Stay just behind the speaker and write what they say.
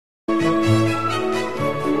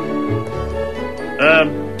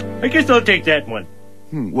I guess I'll take that one.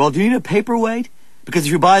 Well, do you need a paperweight? Because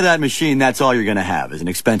if you buy that machine, that's all you're going to have, is an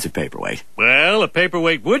expensive paperweight. Well, a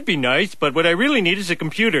paperweight would be nice, but what I really need is a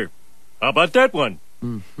computer. How about that one?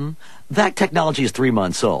 That technology is 3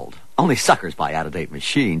 months old. Only suckers buy out-of-date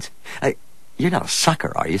machines. You're not a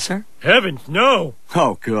sucker, are you, sir? Heavens, no.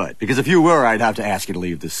 Oh, good. Because if you were, I'd have to ask you to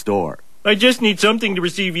leave the store. I just need something to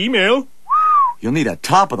receive email. You'll need a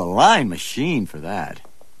top-of-the-line machine for that.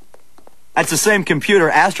 That's the same computer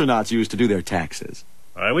astronauts use to do their taxes.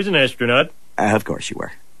 I was an astronaut. Of course you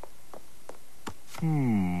were.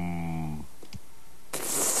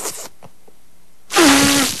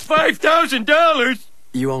 $5,000?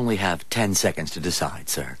 You only have 10 seconds to decide,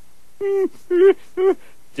 sir.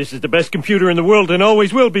 This is the best computer in the world and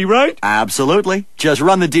always will be, right? Absolutely. Just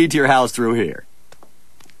run the deed to your house through here.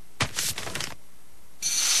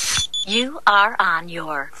 You are on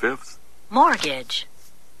your 5th mortgage.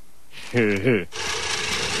 Hey,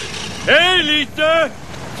 Lisa!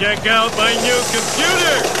 Check out my new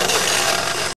computer!